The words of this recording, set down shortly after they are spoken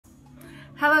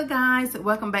Hello guys,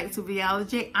 welcome back to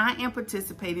Viology. I am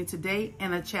participating today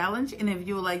in a challenge, and if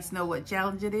you would like to know what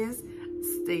challenge it is,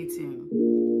 stay tuned.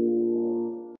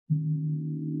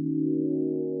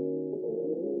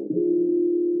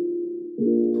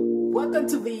 Welcome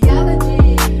to Viology.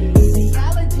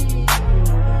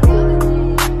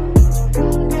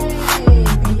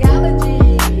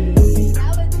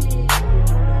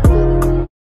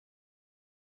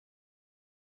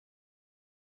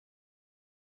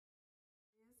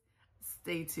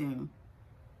 Stay tuned.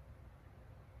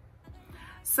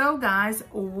 So guys,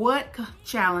 what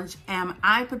challenge am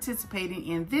I participating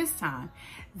in this time?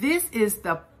 This is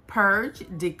the Purge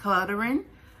Decluttering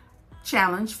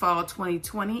Challenge Fall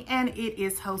 2020, and it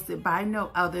is hosted by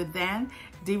no other than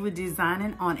Diva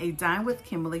Designing on a Dime with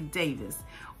Kimberly Davis.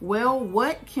 Well,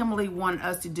 what Kimberly wanted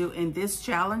us to do in this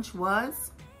challenge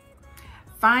was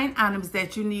find items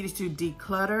that you needed to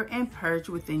declutter and purge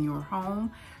within your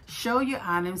home, show your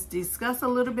items, discuss a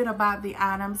little bit about the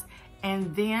items,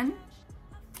 and then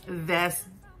that's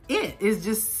it. It's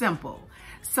just simple.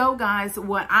 So guys,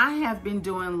 what I have been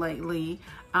doing lately,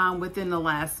 within the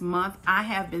last month, I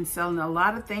have been selling a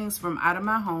lot of things from out of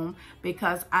my home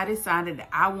because I decided that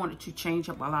I wanted to change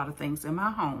up a lot of things in my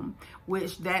home,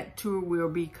 which that tour will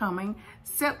be coming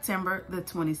September the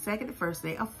 22nd, the first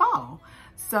day of fall.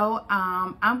 So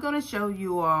I'm going to show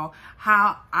you all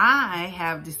how I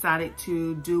have decided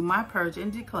to do my purge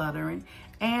and decluttering.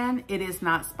 And it is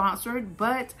not sponsored,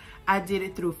 but I did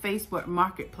it through Facebook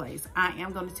Marketplace. I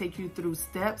am going to take you through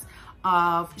steps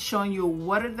of showing you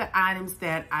what are the items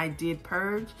that I did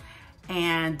purge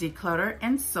and declutter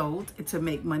and sold to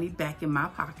make money back in my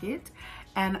pocket.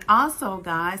 And also,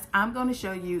 guys, I'm going to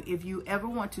show you if you ever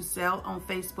want to sell on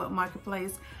Facebook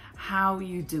Marketplace, how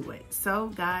you do it. So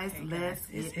guys, this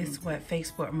is what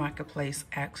Facebook Marketplace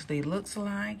actually looks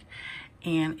like,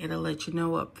 and it'll let you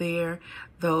know up there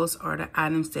those are the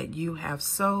items that you have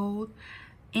sold.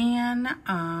 And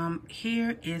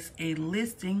here is a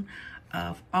listing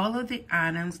of all of the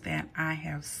items that I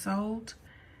have sold.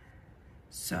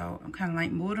 So I'm kind of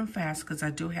like moving fast because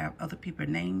I do have other people's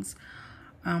names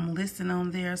listed on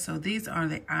there. So these are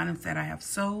the items that I have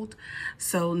sold.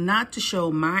 So not to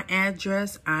show my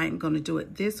address, I'm going to do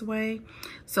it this way.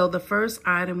 So the first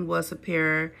item was a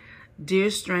pair deer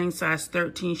string size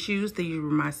 13 shoes. These were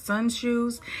my son's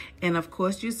shoes, and of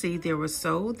course you see they were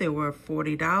sold. They were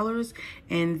 $40,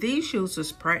 and these shoes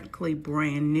was practically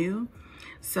brand new.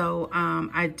 So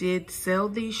I did sell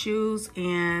these shoes,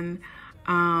 and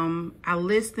I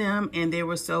list them, and they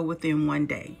were sold within 1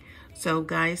 day. So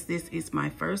guys, this is my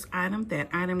first item. That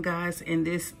item, guys, in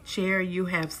this chair, you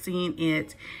have seen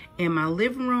it in my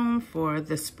living room for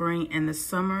the spring and the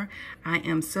summer. I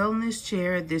am selling this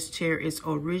chair. This chair is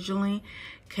originally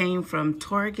came from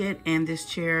Target, and this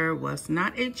chair was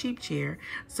not a cheap chair.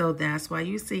 So that's why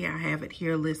you see I have it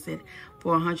here listed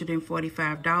for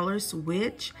 $145,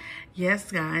 which, yes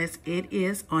guys, it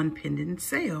is on pending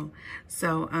sale.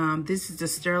 So this is the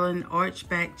Sterling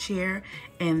Archback chair,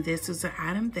 and this is an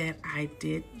item that I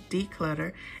did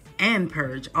declutter and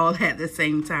purge all at the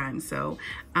same time. So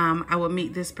I will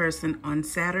meet this person on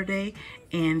Saturday,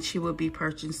 and she will be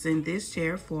purchasing this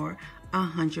chair for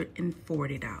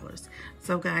 $140.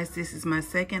 So guys, this is my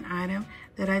second item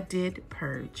that I did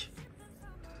purge.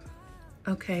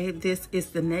 Okay, this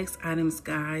is the next items,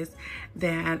 guys,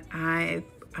 that I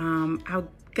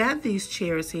got these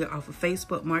chairs here off of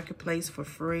Facebook Marketplace for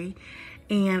free,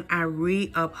 and I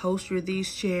re-upholstered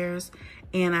these chairs,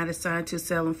 and I decided to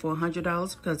sell them for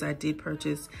 $100 because I did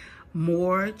purchase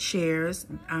more chairs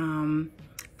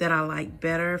that I like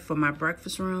better for my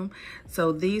breakfast room.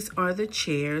 So these are the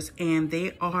chairs, and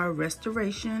they are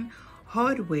restoration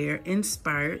hardware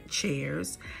inspired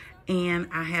chairs, and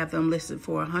I have them listed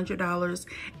for $100,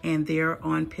 and they're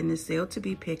on pending sale to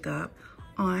be picked up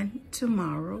on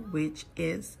tomorrow, which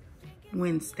is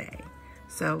Wednesday.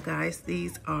 So guys,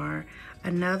 these are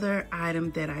another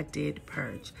item that I did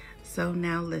purge. So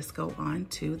now let's go on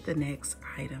to the next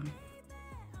item.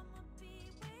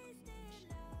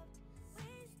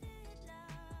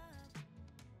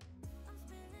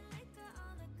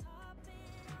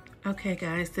 Okay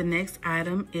guys, the next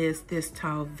item is this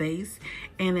tall vase,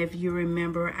 and if you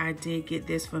remember, I did get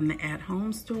this from the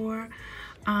at-home store.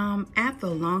 After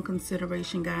long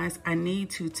consideration, guys, I need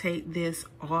to take this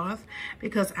off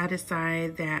because I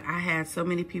decided that I had so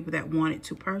many people that wanted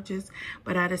to purchase,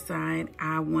 but I decided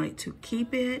I wanted to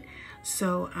keep it.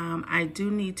 So I do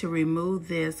need to remove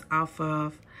this off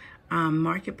of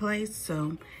Marketplace.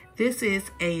 So this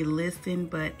is a listing,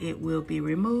 but it will be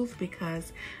removed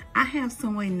because I have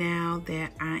someone now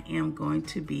that I am going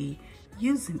to be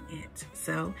using it.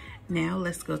 So now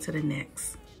let's go to the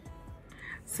next.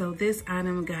 So this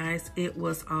item, guys, it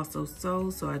was also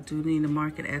sold, so I do need to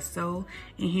mark it as sold.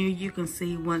 And here you can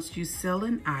see once you sell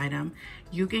an item,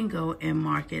 you can go and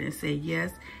mark it and say,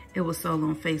 yes, it was sold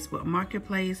on Facebook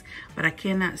Marketplace, but I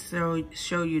cannot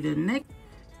show you the next.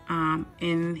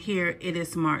 And here it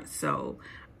is marked sold.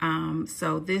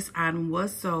 So this item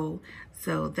was sold.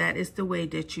 So that is the way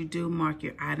that you do mark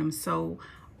your item sold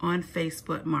on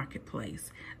Facebook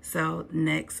Marketplace. So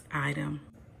next item.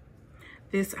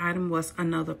 This item was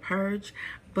another Purge,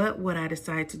 but what I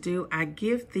decided to do, I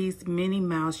give these Minnie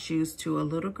Mouse shoes to a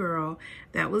little girl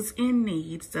that was in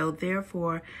need. So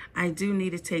therefore, I do need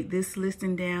to take this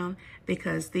listing down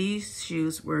because these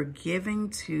shoes were given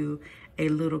to a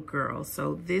little girl.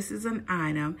 So this is an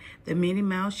item, the Minnie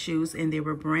Mouse shoes, and they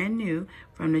were brand new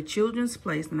from the Children's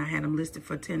Place, and I had them listed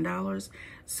for $10.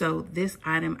 So this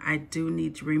item I do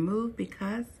need to remove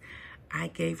because I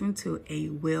gave them to a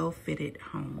well-fitted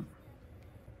home.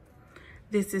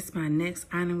 This is my next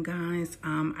item, guys.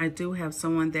 I do have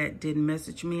someone that did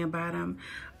message me about them.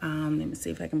 Let me see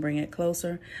if I can bring it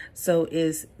closer. So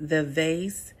it's the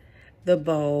vase, the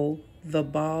bowl, the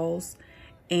balls,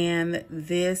 and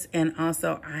this, and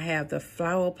also I have the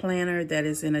flower planter that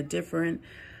is in a different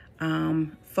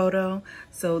photo.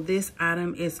 So this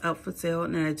item is up for sale,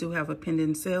 and I do have a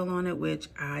pending sale on it, which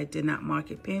I did not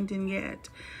mark it pending yet.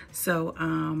 So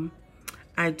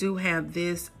I do have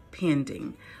this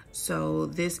pending. So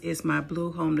this is my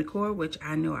blue home decor, which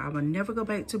I know I will never go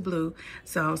back to blue.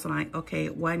 So I was like, okay,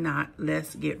 why not?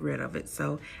 Let's get rid of it.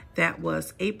 So that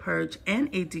was a purge and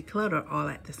a declutter all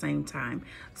at the same time.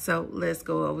 So let's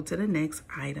go over to the next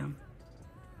item.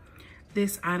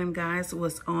 This item, guys,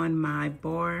 was on my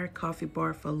bar, coffee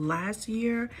bar for last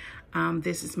year.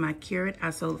 This is my Curate.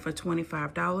 I sold it for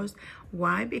 $25.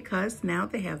 Why? Because now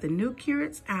they have the new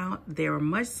Curates out. They're a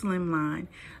much slimline.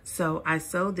 So I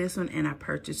sold this one and I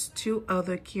purchased 2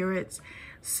 other Curates.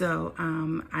 So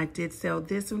I did sell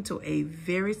this one to a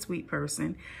very sweet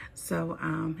person. So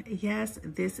yes,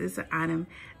 this is an item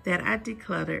that I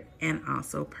decluttered and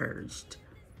also purged.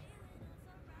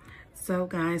 So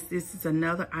guys, this is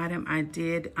another item I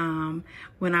did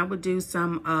when I would do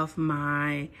some of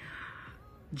my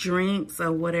drinks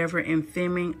or whatever in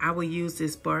filming. I would use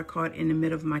this bar cart in the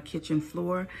middle of my kitchen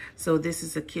floor. So this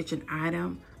is a kitchen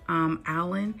item.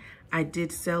 Allen, I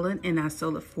did sell it and I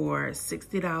sold it for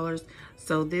 $60.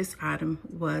 So this item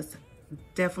was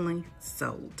definitely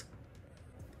sold.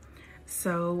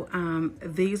 So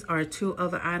these are 2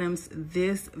 other items.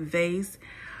 This vase,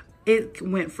 it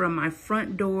went from my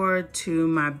front door to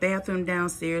my bathroom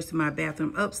downstairs to my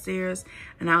bathroom upstairs.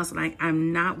 And I was like,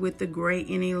 I'm not with the gray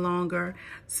any longer.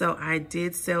 So I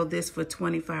did sell this for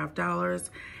 $25.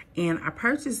 And I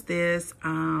purchased this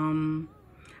from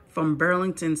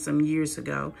Burlington some years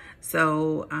ago.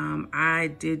 So I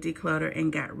did declutter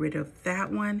and got rid of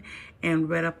that one. And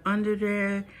right up under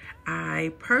there,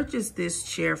 I purchased this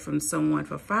chair from someone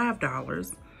for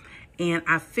 $5. And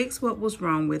I fixed what was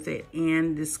wrong with it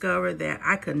and discovered that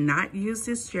I could not use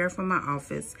this chair for my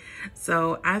office.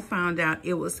 So I found out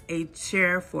it was a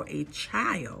chair for a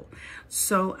child.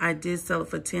 So I did sell it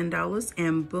for $10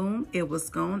 and boom, it was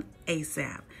gone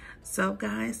ASAP. So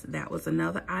guys, that was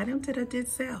another item that I did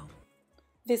sell.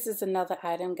 This is another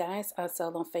item, guys, I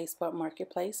sold on Facebook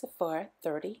Marketplace for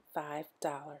 $35.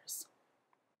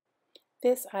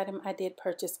 This item I did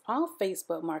purchase on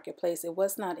Facebook Marketplace. It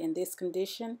was not in this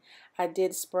condition. I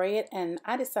did spray it and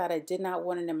I decided I did not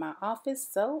want it in my office,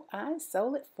 so I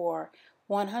sold it for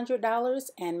 $100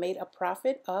 and made a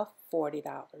profit of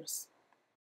 $40.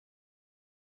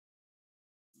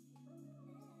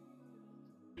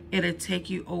 It'll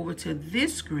take you over to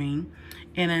this screen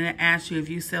and it'll ask you if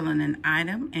you're selling an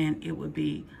item, and it would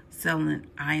be selling an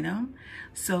item.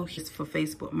 So here's for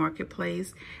Facebook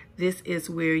Marketplace. This is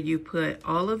where you put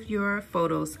all of your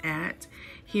photos at.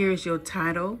 Here's your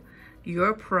title,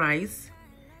 your price,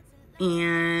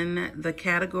 and the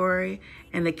category.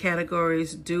 And the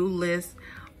categories do list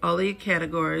all of your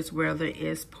categories, whether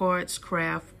it's parts,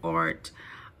 craft, art,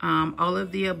 all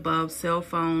of the above, cell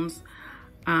phones.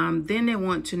 Then they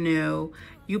want to know,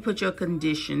 you put your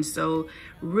condition. So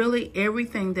really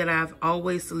everything that I've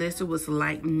always listed was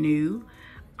like new.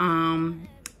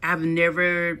 I've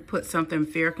never put something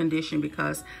fair condition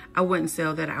because I wouldn't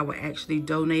sell that. I would actually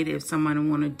donate it if someone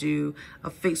want to do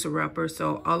a fixer-upper.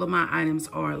 So all of my items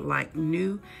are like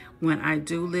new when I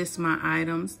do list my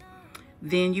items.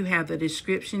 Then you have the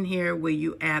description here where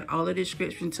you add all the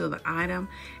description to the item.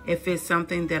 If it's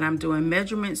something that I'm doing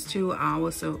measurements to, I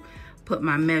also put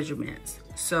my measurements.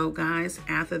 So guys,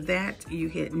 after that, you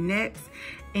hit next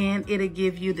and it'll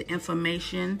give you the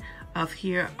information of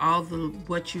here, all the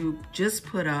what you just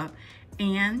put up,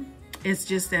 and it's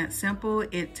just that simple.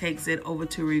 It takes it over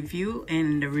to review,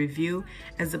 and the review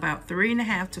is about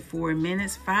 3.5 to 4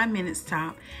 minutes, 5 minutes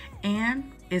top,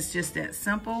 and it's just that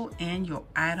simple, and your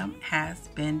item has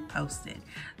been posted.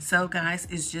 So guys,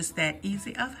 it's just that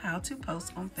easy of how to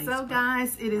post on Facebook. So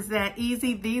guys, it is that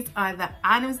easy. These are the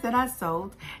items that I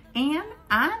sold, and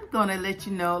I'm gonna let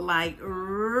you know, like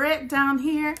right down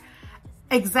here,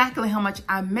 exactly how much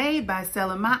I made by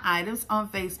selling my items on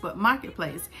Facebook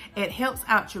Marketplace. It helps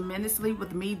out tremendously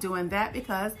with me doing that,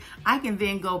 because I can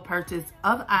then go purchase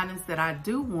other items that I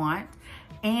do want,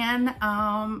 and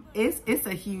it's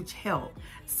a huge help.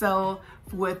 So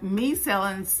with me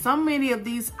selling so many of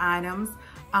these items,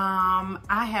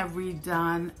 I have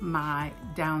redone my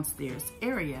downstairs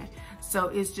area. So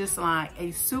it's just like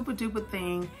a super duper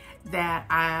thing that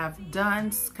I've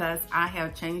done, because I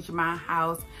have changed my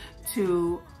house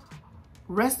to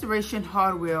Restoration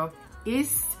Hardware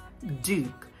is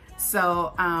Duke.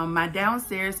 So my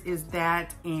downstairs is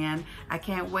that, and I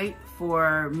can't wait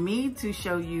for me to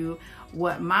show you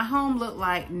what my home look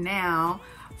like now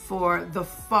for the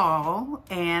fall.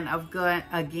 And I've got,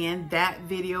 again, that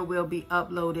video will be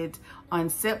uploaded on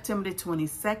September the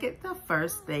 22nd, the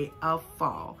first day of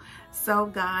fall. So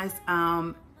guys,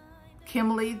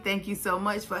 Kimberly, thank you so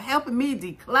much for helping me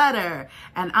declutter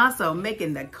and also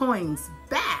making the coins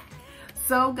back.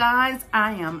 So guys,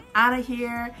 I am out of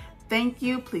here. Thank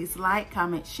you. Please like,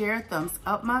 comment, share, thumbs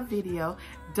up my video.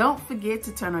 Don't forget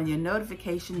to turn on your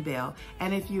notification bell.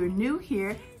 And if you're new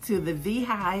here to the V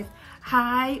Hive,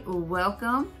 hi,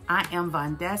 welcome. I am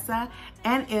Vandessa.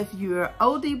 And if you're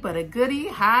oldie but a goodie,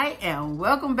 hi, and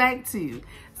welcome back too.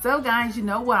 So guys, you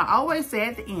know what I always say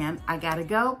at the end, I gotta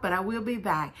go, but I will be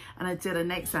back. And until the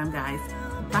next time, guys,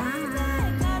 bye.